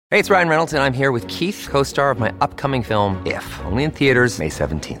Hey, it's Ryan Reynolds, and I'm here with Keith, co-star of my upcoming film, If, only in theaters May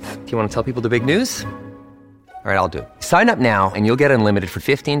 17th. Do you want to tell people the big news? All right, I'll do it. Sign up now and you'll get unlimited for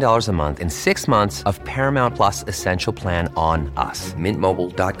 $15 a month and 6 months of Paramount Plus Essential Plan on us.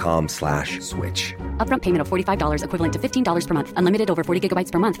 MintMobile.com/switch. Upfront payment of $45 equivalent to $15 per month. Unlimited over 40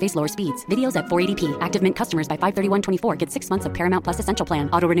 gigabytes per month. Face lower speeds. Videos at 480p. Active Mint customers by 531.24 get 6 months of Paramount Plus Essential Plan.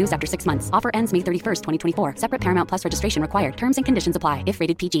 Auto renews after 6 months. Offer ends May 31st, 2024. Separate Paramount Plus registration required. Terms and conditions apply if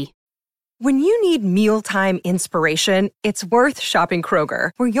rated PG. When you need mealtime inspiration, it's worth shopping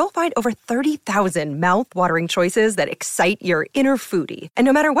Kroger, where you'll find over 30,000 mouth-watering choices that excite your inner foodie. And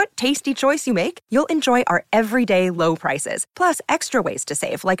no matter what tasty choice you make, you'll enjoy our everyday low prices, plus extra ways to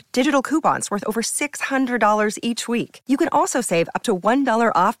save, like digital coupons worth over $600 each week. You can also save up to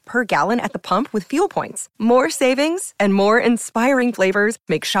 $1 off per gallon at the pump with fuel points. More savings and more inspiring flavors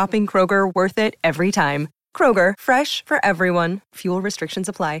make shopping Kroger worth it every time. Kroger, fresh for everyone. Fuel restrictions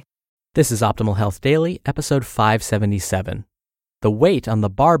apply. This is Optimal Health Daily, episode 577. The weight on the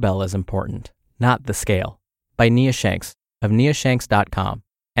barbell is important, not the scale, by Nia Shanks of niashanks.com.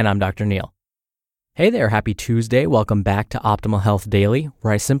 And I'm Dr. Neil. Hey there, happy Tuesday. Welcome back to Optimal Health Daily,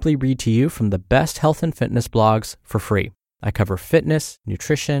 where I simply read to you from the best health and fitness blogs for free. I cover fitness,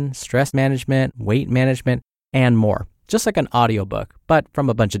 nutrition, stress management, weight management, and more, just like an audiobook, but from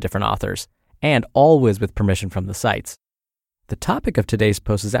a bunch of different authors, and always with permission from the sites. The topic of today's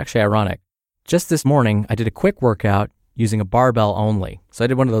post is actually ironic. Just this morning, I did a quick workout using a barbell only. So I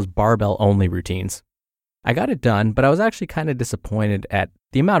did one of those barbell only routines. I got it done, but I was actually kind of disappointed at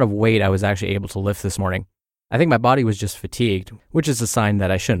the amount of weight I was actually able to lift this morning. I think my body was just fatigued, which is a sign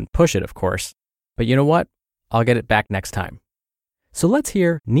that I shouldn't push it, of course. But you know what? I'll get it back next time. So let's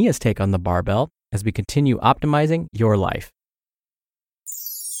hear Nia's take on the barbell as we continue optimizing your life.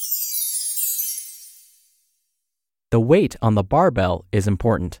 The weight on the barbell is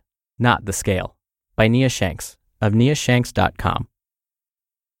important, not the scale, by Nia Shanks of niashanks.com.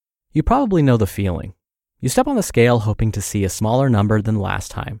 You probably know the feeling. You step on the scale hoping to see a smaller number than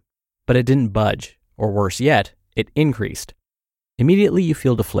last time, but it didn't budge, or worse yet, it increased. Immediately you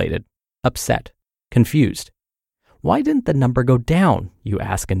feel deflated, upset, confused. Why didn't the number go down, you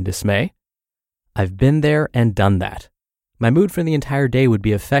ask in dismay? I've been there and done that. My mood for the entire day would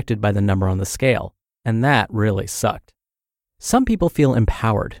be affected by the number on the scale. And that really sucked. Some people feel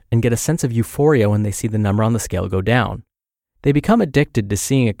empowered and get a sense of euphoria when they see the number on the scale go down. They become addicted to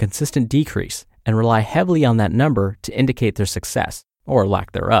seeing a consistent decrease and rely heavily on that number to indicate their success, or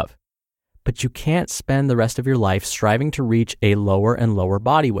lack thereof. But you can't spend the rest of your life striving to reach a lower and lower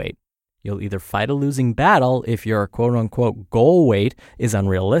body weight. You'll either fight a losing battle if your quote-unquote goal weight is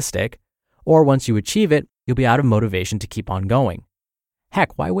unrealistic, or once you achieve it, you'll be out of motivation to keep on going.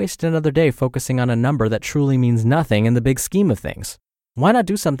 Heck, why waste another day focusing on a number that truly means nothing in the big scheme of things? Why not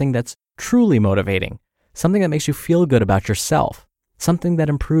do something that's truly motivating? Something that makes you feel good about yourself. Something that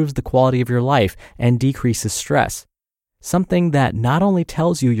improves the quality of your life and decreases stress. Something that not only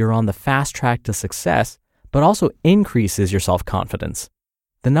tells you you're on the fast track to success, but also increases your self-confidence.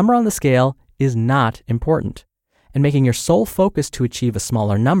 The number on the scale is not important, and making your sole focus to achieve a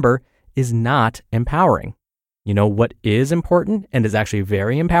smaller number is not empowering. You know what is important and is actually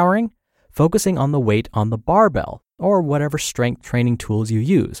very empowering? Focusing on the weight on the barbell or whatever strength training tools you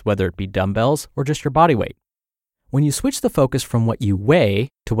use, whether it be dumbbells or just your body weight. When you switch the focus from what you weigh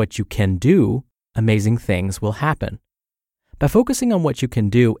to what you can do, amazing things will happen. By focusing on what you can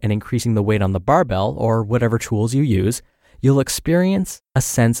do and increasing the weight on the barbell or whatever tools you use, you'll experience a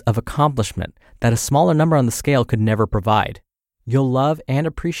sense of accomplishment that a smaller number on the scale could never provide. You'll love and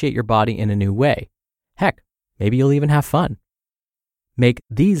appreciate your body in a new way. Heck, maybe you'll even have fun. Make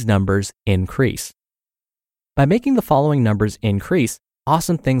these numbers increase. By making the following numbers increase,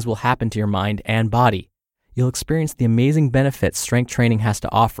 awesome things will happen to your mind and body. You'll experience the amazing benefits strength training has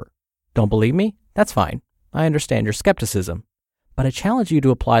to offer. Don't believe me? That's fine. I understand your skepticism. But I challenge you to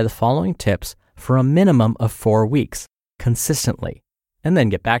apply the following tips for a minimum of 4 weeks, consistently, and then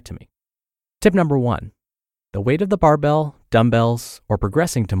get back to me. Tip number 1. The weight of the barbell, dumbbells, or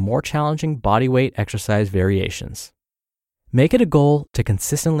progressing to more challenging body weight exercise variations. Make it a goal to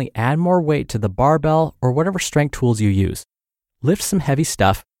consistently add more weight to the barbell or whatever strength tools you use. Lift some heavy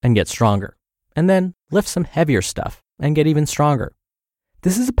stuff and get stronger. And then lift some heavier stuff and get even stronger.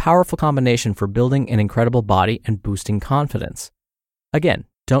 This is a powerful combination for building an incredible body and boosting confidence. Again,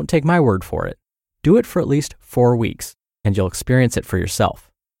 don't take my word for it. Do it for at least 4 weeks, and you'll experience it for yourself.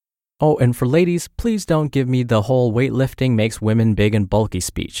 Oh, and for ladies, please don't give me the whole weightlifting makes women big and bulky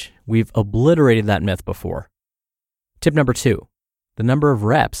speech. We've obliterated that myth before. Tip number 2, the number of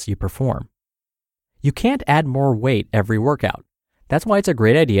reps you perform. You can't add more weight every workout. That's why it's a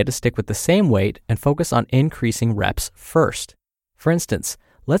great idea to stick with the same weight and focus on increasing reps first. For instance,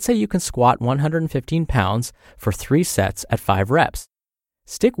 let's say you can squat 115 pounds for 3 sets at 5 reps.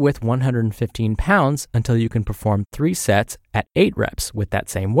 Stick with 115 pounds until you can perform 3 sets at 8 reps with that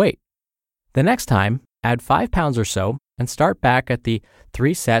same weight. The next time, add 5 pounds or so and start back at the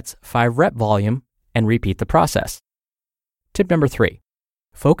 3 sets, 5 rep volume and repeat the process. Tip number 3,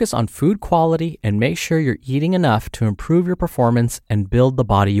 focus on food quality and make sure you're eating enough to improve your performance and build the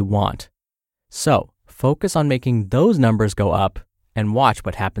body you want. So, focus on making those numbers go up and watch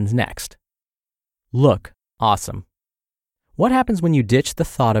what happens next. Look awesome. What happens when you ditch the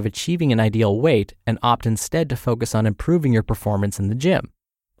thought of achieving an ideal weight and opt instead to focus on improving your performance in the gym?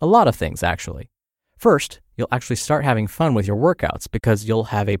 A lot of things, actually. First, you'll actually start having fun with your workouts because you'll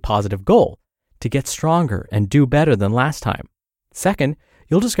have a positive goal to get stronger and do better than last time. Second,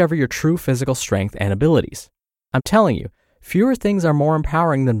 you'll discover your true physical strength and abilities. I'm telling you, fewer things are more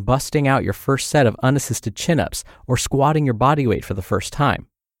empowering than busting out your first set of unassisted chin-ups or squatting your body weight for the first time.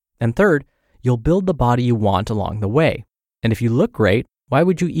 And third, you'll build the body you want along the way. And if you look great, why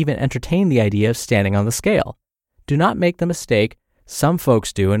would you even entertain the idea of standing on the scale? Do not make the mistake some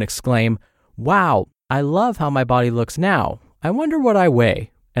folks do and exclaim, "Wow, I love how my body looks now. I wonder what I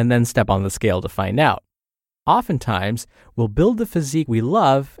weigh," and then step on the scale to find out. Oftentimes, we'll build the physique we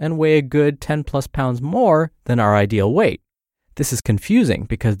love and weigh a good 10 plus pounds more than our ideal weight. This is confusing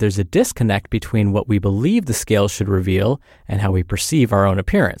because there's a disconnect between what we believe the scale should reveal and how we perceive our own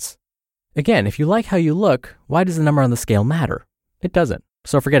appearance. Again, if you like how you look, why does the number on the scale matter? It doesn't,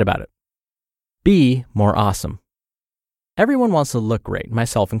 so forget about it. Be more awesome. Everyone wants to look great,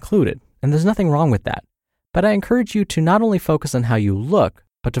 myself included, and there's nothing wrong with that. But I encourage you to not only focus on how you look,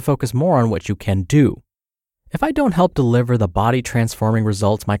 but to focus more on what you can do. If I don't help deliver the body-transforming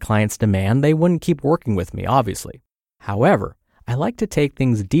results my clients demand, they wouldn't keep working with me, obviously. However, I like to take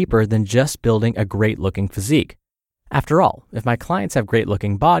things deeper than just building a great-looking physique. After all, if my clients have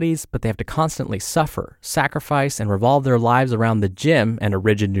great-looking bodies, but they have to constantly suffer, sacrifice, and revolve their lives around the gym and a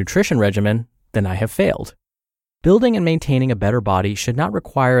rigid nutrition regimen, then I have failed. Building and maintaining a better body should not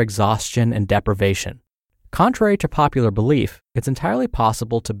require exhaustion and deprivation. Contrary to popular belief, it's entirely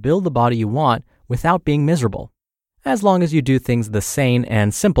possible to build the body you want without being miserable, as long as you do things the sane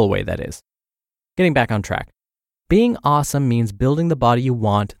and simple way, that is. Getting back on track. Being awesome means building the body you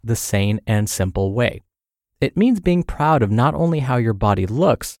want the sane and simple way. It means being proud of not only how your body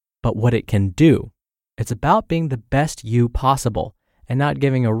looks, but what it can do. It's about being the best you possible and not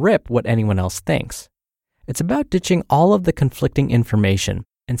giving a rip what anyone else thinks. It's about ditching all of the conflicting information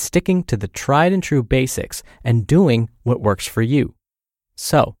and sticking to the tried and true basics and doing what works for you.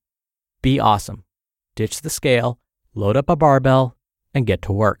 So, be awesome. Ditch the scale, load up a barbell, and get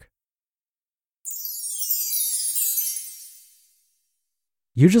to work.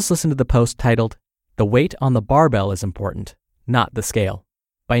 You just listened to the post titled, "The Weight on the Barbell is Important, Not the Scale,"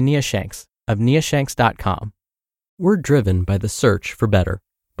 by Nia Shanks of niashanks.com. We're driven by the search for better,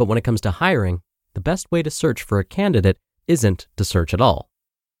 but when it comes to hiring, the best way to search for a candidate isn't to search at all.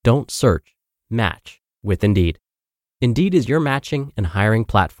 Don't search, match with Indeed. Indeed is your matching and hiring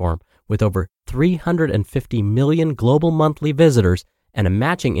platform with over 350 million global monthly visitors and a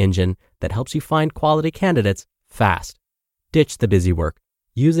matching engine that helps you find quality candidates fast. Ditch the busy work.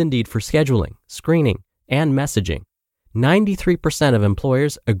 Use Indeed for scheduling, screening, and messaging. 93% of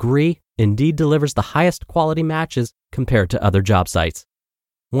employers agree Indeed delivers the highest quality matches compared to other job sites.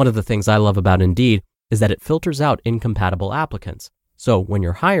 One of the things I love about Indeed is that it filters out incompatible applicants. So when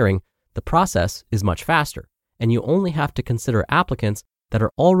you're hiring, the process is much faster, and you only have to consider applicants that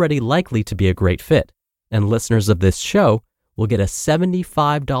are already likely to be a great fit. And listeners of this show will get a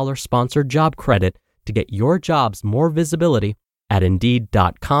 $75 sponsored job credit to get your jobs more visibility at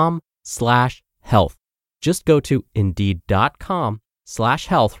Indeed.com/health. Just go to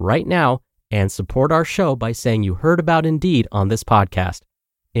Indeed.com/health right now and support our show by saying you heard about Indeed on this podcast.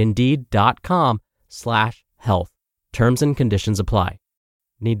 Indeed.com/health. Terms and conditions apply.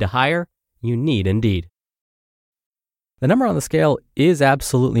 Need to hire? You need Indeed. The number on the scale is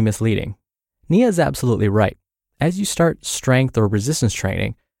absolutely misleading. Nia is absolutely right. As you start strength or resistance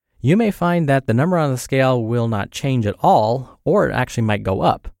training, you may find that the number on the scale will not change at all, or it actually might go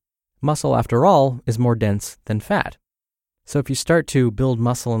up. Muscle, after all, is more dense than fat. So if you start to build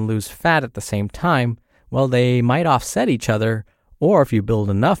muscle and lose fat at the same time, well, they might offset each other, or if you build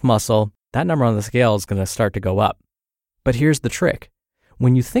enough muscle, that number on the scale is going to start to go up. But here's the trick.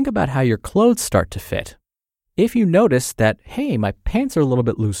 When you think about how your clothes start to fit, if you notice that, hey, my pants are a little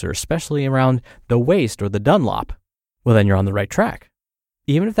bit looser, especially around the waist or the Dunlop, well, then you're on the right track.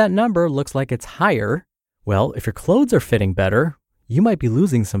 Even if that number looks like it's higher, well, if your clothes are fitting better, you might be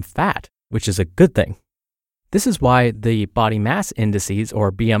losing some fat, which is a good thing. This is why the body mass indices,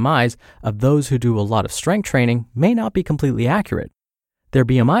 or BMIs, of those who do a lot of strength training may not be completely accurate. Their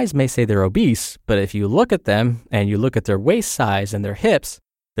BMIs may say they're obese, but if you look at them and you look at their waist size and their hips,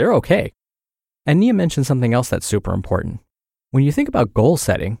 they're okay. And Nia mentioned something else that's super important. When you think about goal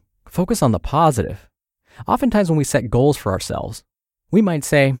setting, focus on the positive. Oftentimes when we set goals for ourselves, we might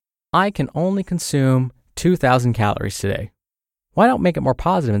say, I can only consume 2,000 calories today. Why not make it more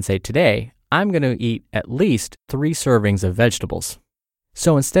positive and say, today, I'm going to eat at least 3 servings of vegetables.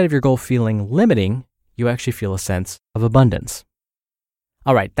 So instead of your goal feeling limiting, you actually feel a sense of abundance.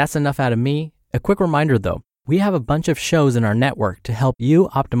 All right, that's enough out of me. A quick reminder though, we have a bunch of shows in our network to help you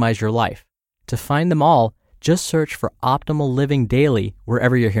optimize your life. To find them all, just search for Optimal Living Daily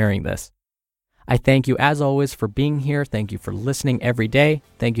wherever you're hearing this. I thank you as always for being here. Thank you for listening every day.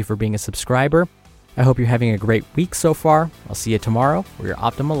 Thank you for being a subscriber. I hope you're having a great week so far. I'll see you tomorrow where your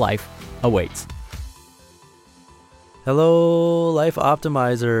optimal life awaits. Hello, Life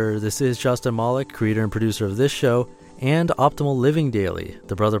Optimizer. This is Justin Malik, creator and producer of this show and Optimal Living Daily,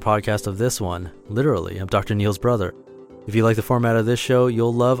 the brother podcast of this one. Literally, I'm Dr. Neil's brother. If you like the format of this show,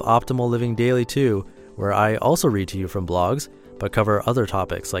 you'll love Optimal Living Daily too, where I also read to you from blogs, but cover other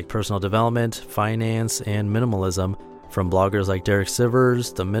topics like personal development, finance, and minimalism from bloggers like Derek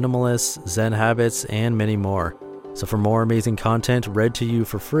Sivers, The Minimalists, Zen Habits, and many more. So for more amazing content read to you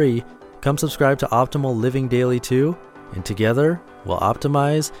for free, come subscribe to Optimal Living Daily too, and together we'll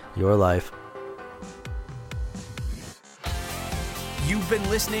optimize your life. You've been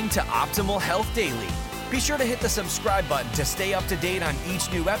listening to Optimal Health Daily. Be sure to hit the subscribe button to stay up to date on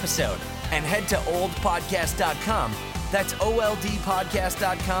each new episode, and head to oldpodcast.com. That's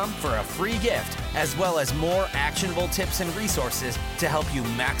oldpodcast.com for a free gift, as well as more actionable tips and resources to help you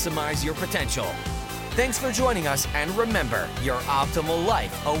maximize your potential. Thanks for joining us, and remember, your optimal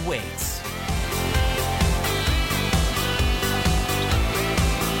life awaits.